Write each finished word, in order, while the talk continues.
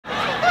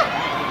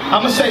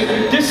I'm gonna say,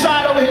 this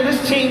side over here,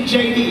 this team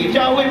JD. If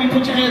y'all with me,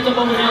 put your hands up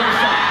over here on the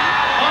side.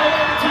 All the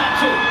way to the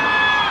top too.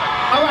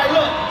 All right,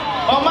 look.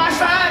 On my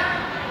side,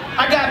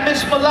 I got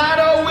Miss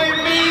Mulatto with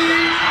me.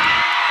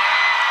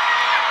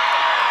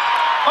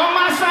 On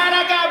my side,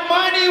 I got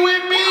Money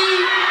with me.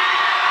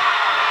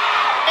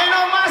 And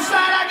on my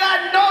side, I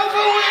got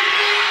Nova with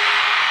me.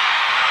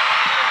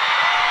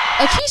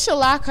 Akisha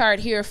Lockhart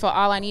here for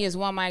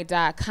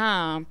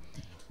allineedisonemic.com.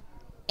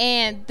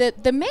 And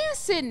the man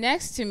sitting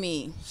next to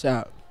me.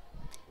 Shout.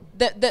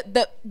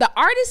 The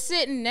artist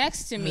sitting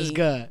next to me. It's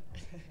good.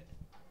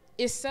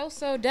 Is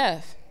so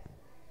deaf.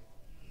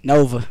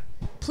 Nova.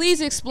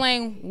 Please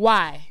explain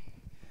why.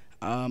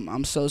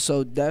 I'm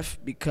so deaf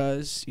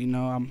because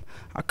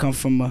I come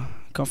from a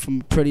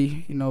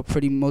pretty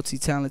pretty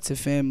multi-talented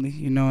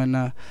family, and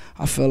I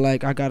feel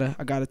like I got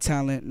a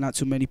talent not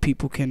too many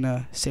people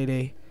can say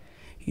they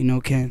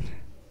can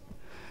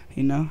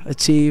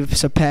achieve,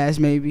 surpass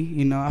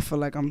maybe. I feel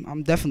like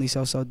I'm definitely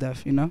so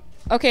deaf,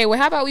 Okay, well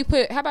how about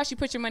you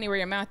put your money where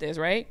your mouth is,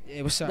 right?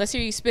 Yeah, what's up? Let's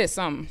hear you spit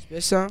something.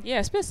 Spit something?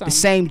 Yeah, spit something. The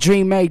same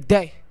dream every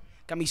day.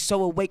 Got me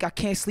so awake I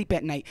can't sleep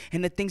at night.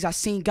 And the things I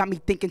seen got me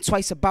thinking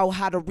twice about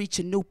how to reach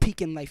a new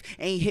peak in life.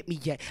 Ain't hit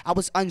me yet. I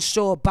was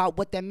unsure about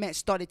what that meant.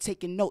 Started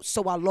taking notes,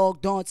 so I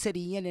logged on to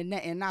the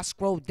internet and I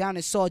scrolled down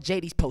and saw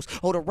JD's post.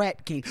 Oh, the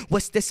rap game.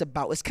 What's this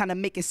about? It's kind of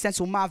making sense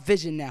with my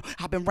vision now.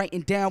 I've been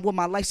writing down what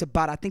my life's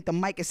about. I think the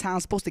mic is how I'm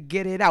supposed to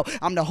get it out.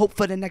 I'm the hope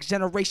for the next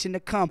generation to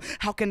come.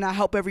 How can I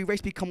help every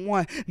race become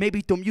one?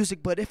 Maybe through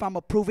music, but if I'ma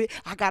prove it,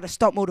 I gotta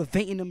start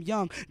motivating them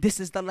young. This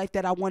is the life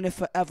that I wanted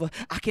forever.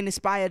 I can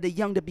inspire the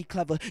young to be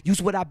clever.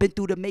 Use what I've been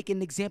through to make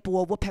an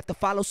example of what path to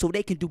follow so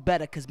they can do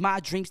better. Cause my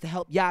dream's to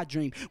help y'all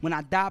dream. When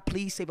I die,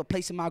 please save a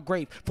place in my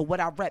grave for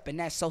what I rep, and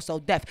that's so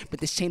deaf. But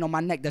this chain on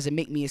my neck doesn't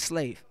make me a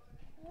slave.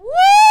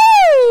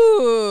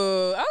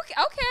 Woo! Okay,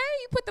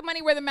 you put the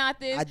money where the mouth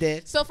is. I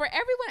did. So for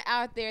everyone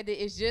out there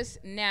that is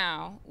just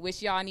now,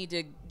 which y'all need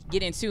to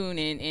get in tune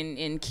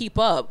and keep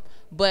up,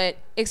 but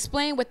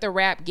explain what the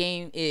rap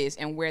game is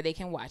and where they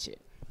can watch it.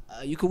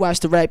 You can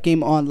watch the rap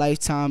game on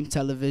Lifetime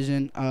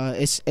Television.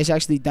 It's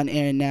actually done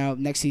airing now.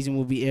 Next season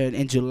will be aired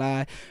in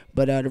July.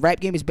 But the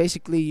rap game is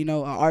basically, an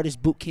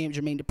artist boot camp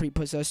Jermaine Dupri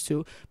puts us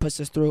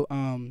through.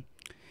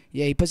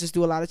 Yeah, he puts us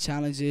through a lot of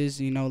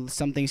challenges.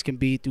 Some things can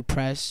be through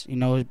press,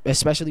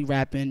 especially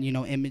rapping,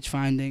 image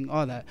finding,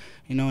 all that.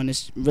 And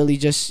it's really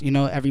just,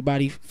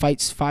 everybody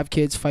fights. 5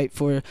 kids fight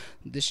for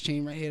this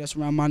chain right here that's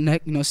around my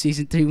neck,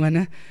 season 3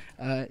 winner.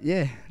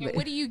 Yeah. And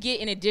what do you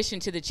get in addition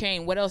to the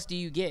chain? What else do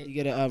you get?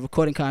 You get a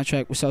recording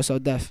contract with So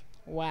Def.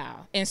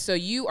 Wow. And so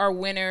you are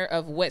winner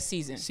of what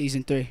season?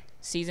 Season 3.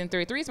 Season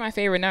 3. 3 is my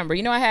favorite number.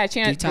 I had a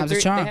chance. 3 times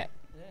a charm.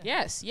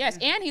 Yes,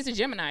 and he's a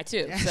Gemini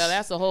too, so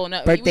that's a whole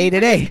nother. Birthday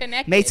today,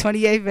 May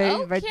 28th, baby.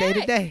 Okay. Birthday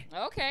today.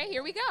 Okay,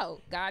 here we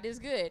go. God is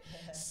good.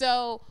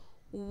 So,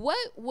 what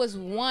was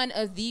one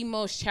of the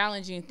most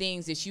challenging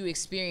things that you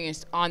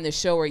experienced on the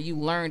show, or you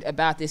learned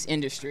about this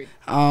industry?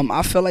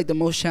 I feel like the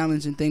most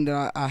challenging thing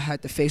that I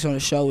had to face on the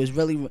show is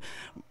really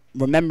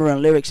remembering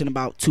lyrics in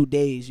about 2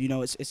 days.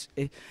 It's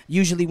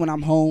usually when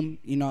I'm home,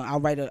 I'll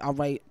write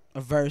a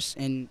verse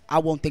and I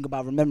won't think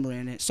about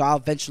remembering it, so I'll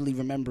eventually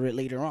remember it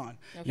later on.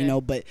 Okay.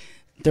 But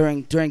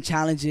during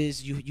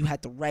challenges, you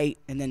had to write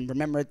and then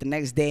remember it the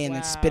next day and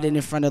then spit it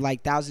in front of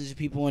like thousands of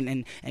people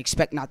and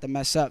expect not to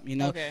mess up.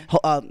 Okay.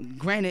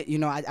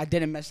 Granted, I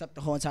didn't mess up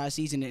the whole entire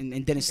season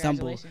and didn't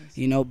stumble.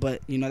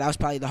 But that was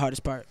probably the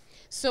hardest part.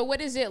 So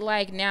what is it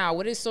like now?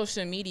 What is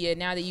social media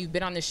now that you've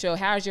been on the show?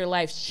 How has your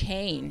life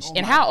changed?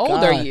 And how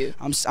old are you?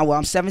 I'm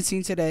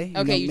 17 today.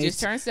 Okay, you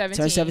just turned 17.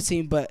 Turned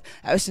 17, but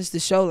ever since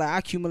the show, I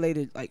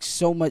accumulated like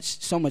so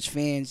much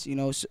fans.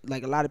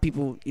 Like a lot of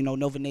people.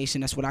 Nova Nation.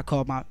 That's what I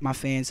call my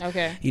fans.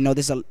 Okay.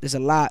 There's a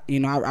lot.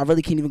 I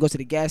really can't even go to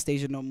the gas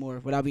station no more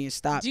without being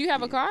stopped. Do you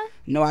have a car?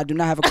 No, I do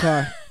not have a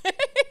car.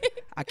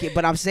 I can't,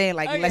 but I'm saying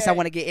unless I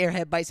want to get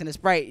airhead bites and a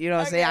Sprite, what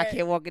I'm saying? I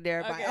can't walk in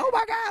there and oh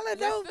my God, let's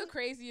go. What's the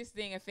craziest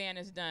thing a fan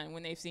has done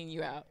when they've seen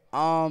you out?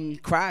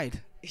 Cried.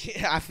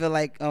 I feel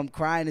like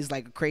crying is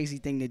like a crazy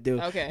thing to do.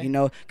 Okay.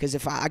 Because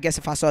if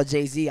I saw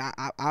Jay-Z,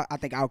 I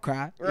think I would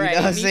cry. Right.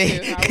 What I'm me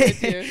saying? too. I would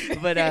too.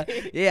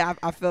 But yeah,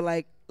 I feel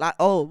like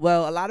a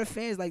lot of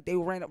fans they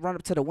run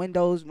up to the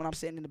windows when I'm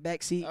sitting in the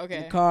back seat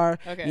in the car.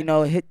 Okay.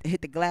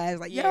 Hit the glass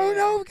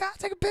no, gotta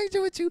take a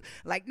picture with you.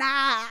 Like nah,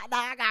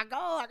 I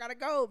gotta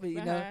go.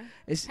 But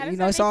it's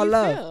it's all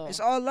love. Feel? It's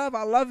all love.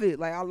 I love it.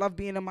 Like I love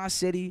being in my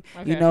city.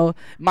 Okay.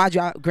 Mind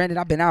you, granted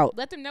I've been out.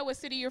 Let them know what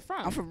city you're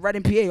from. I'm from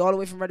Reading, PA, all the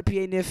way from Reading,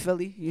 PA near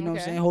Philly. You know what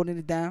I'm saying, holding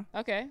it down.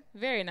 Okay,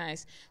 very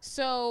nice.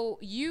 So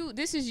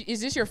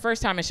is this your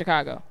first time in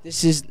Chicago?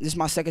 This is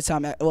my second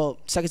time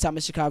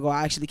in Chicago.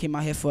 I actually came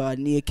out here for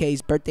Nia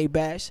K's birthday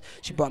bash.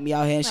 She brought me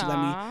out here and she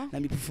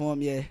let me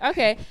perform. Yeah.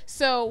 Okay.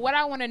 So what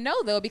I want to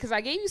know though, because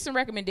I gave you some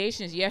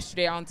recommendations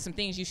yesterday on some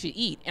things you should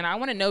eat, and I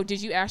want to know,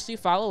 did you actually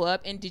follow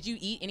up and did you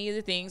eat any of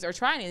the things or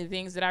try any of the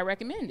things that I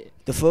recommended?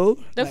 The food.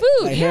 Food.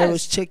 Like yes.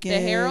 Harold's chicken. The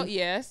Harold,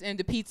 yes, and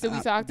the pizza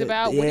we talked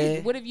about.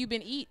 Yeah. What have you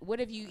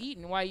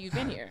eaten while you've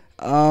been here?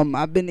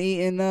 I've been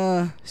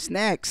eating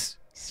snacks.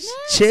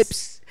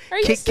 Chips. Are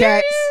you Kit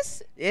serious?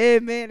 Kats. Yeah,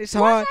 man, it's Why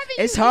hard. haven't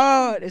you It's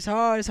hard. It's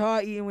hard. It's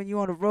hard eating when you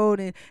on the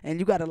road and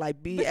you gotta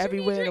like be But you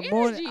everywhere need in the your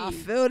morning. energy.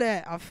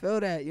 I feel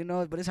that, you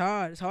know. But it's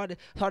hard. It's hard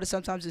to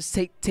sometimes just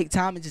take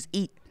time and just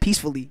eat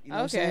peacefully. You know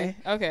what I'm saying?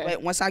 Okay.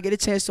 Like once I get a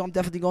chance, so I'm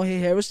definitely gonna hit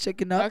Harris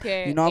Chicken up.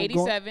 Okay. You know, I'm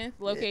 87th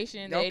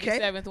location. The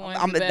 87th one.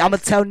 I'm gonna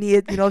tell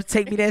Nia, you know,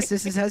 take me there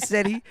since it's her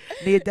city.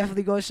 Nia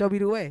definitely gonna show me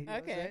the way. You know what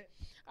I'm Okay. saying?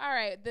 All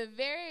right.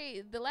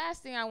 The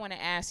last thing I want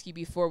to ask you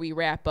before we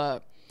wrap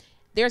up.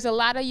 There's a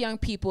lot of young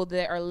people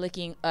that are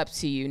looking up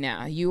to you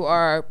now. You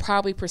are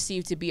probably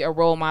perceived to be a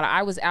role model.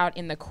 I was out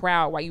in the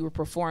crowd while you were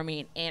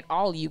performing, and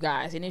all you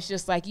guys, and it's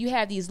just like you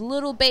have these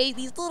little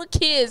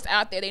kids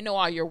out there. They know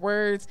all your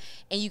words,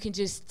 and you can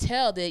just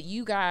tell that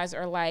you guys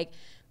are like,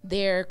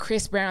 they're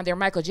Chris Brown, they're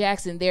Michael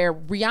Jackson, they're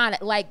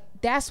Rihanna. Like,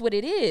 that's what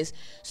it is.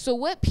 So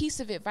what piece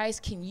of advice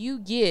can you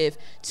give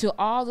to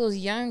all those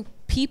young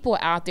people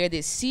out there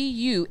that see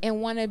you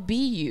and want to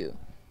be you?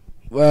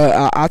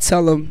 Well, I'll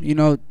tell them, you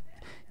know,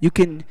 you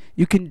can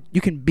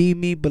be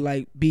me, but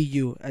like be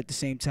you at the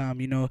same time.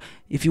 You know,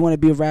 if you want to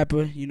be a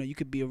rapper, you know, you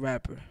could be a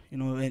rapper. You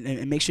know,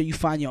 and make sure you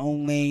find your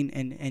own lane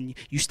and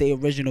you stay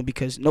original,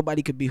 because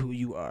nobody could be who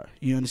you are.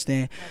 You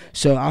understand?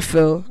 So I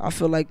feel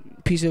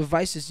like piece of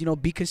advice is, you know,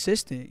 be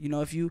consistent. You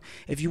know, if you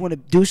want to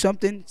do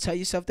something, tell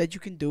yourself that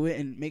you can do it,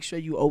 and make sure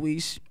you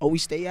always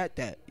stay at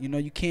that. You know,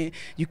 you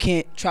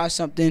can't try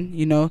something.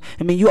 You know,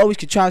 I mean, you always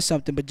can try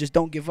something, but just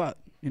don't give up.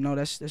 You know,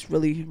 that's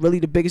really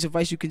the biggest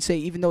advice you can say,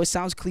 even though it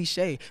sounds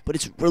cliche, but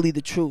it's really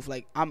the truth.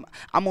 Like, I'm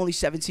only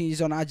 17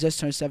 years old, and I just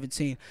turned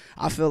 17.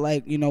 I feel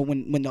like, you know,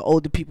 when the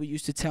older people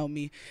used to tell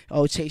me,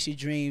 oh, chase your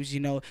dreams,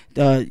 you know,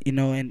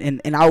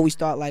 and I always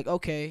thought like,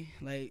 okay,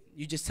 like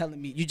you just telling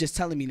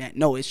me that.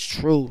 No, it's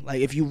true.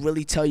 Like, if you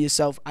really tell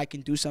yourself I can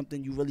do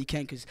something, you really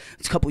can. Because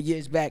a couple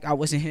years back, I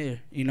wasn't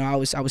here. You know, I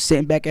was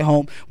sitting back at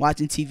home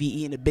watching TV,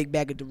 eating a big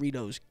bag of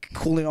Doritos,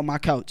 cooling on my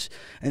couch,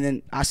 and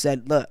then I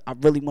said, look, I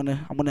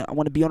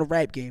want to be on a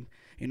rap game.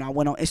 You know, I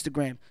went on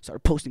Instagram,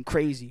 started posting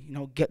crazy. You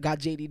know, got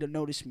JD to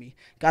notice me.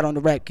 Got on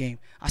the rap game.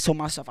 I told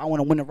myself I want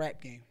to win a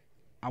rap game.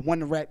 I won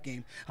the rap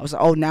game. I was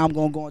like, oh, now I'm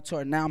going to go on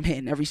tour. Now I'm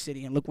hitting every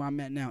city. And look where I'm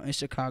at now, in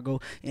Chicago,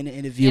 in the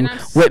interview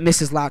with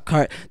Mrs.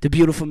 Lockhart, the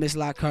beautiful Miss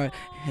Lockhart.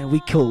 And we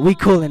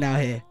cooling out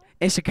here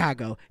in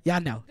Chicago. Y'all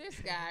know. This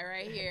guy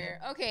right here.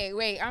 Okay,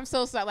 wait. I'm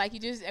so sorry. Like,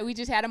 we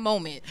just had a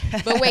moment.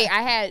 But wait,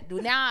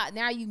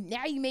 now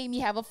you made me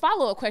have a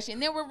follow-up question.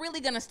 And then we're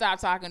really going to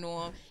stop talking to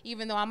him,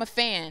 even though I'm a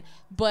fan.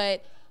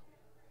 But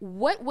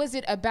what was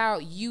it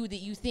about you that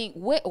you think,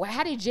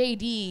 how did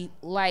JD,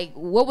 like,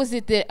 what was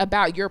it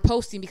about your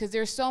posting? Because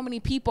there's so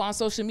many people on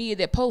social media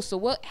that post.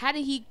 So how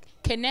did he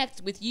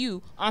connect with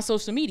you on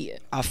social media?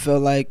 I feel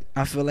like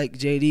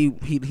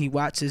JD, he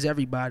watches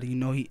everybody, you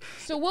know.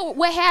 So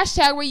what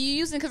hashtag were you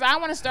using? Because I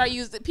want to start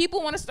using,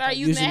 people want to start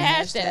using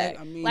that hashtag.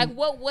 I mean, like,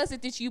 what was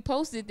it that you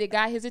posted that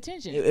got his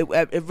attention?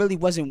 It really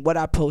wasn't what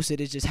I posted,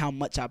 it's just how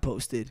much I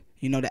posted,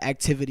 you know, the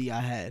activity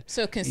I had.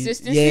 So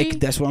consistency? Yeah,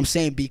 that's what I'm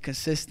saying, be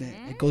consistent.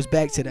 It goes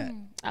back to that.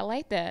 I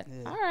like that.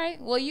 Yeah. All right.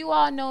 Well, you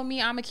all know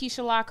me. I'm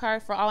Akisha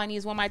Lockhart for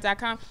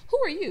allineedisonemic.com. Who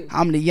are you?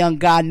 I'm the young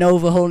guy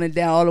Nova, holding it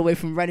down all the way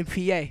from Reading,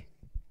 PA.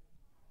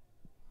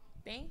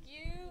 Thank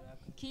you.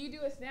 Can you do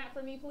a snap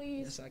for me,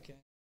 please? Yes, I can.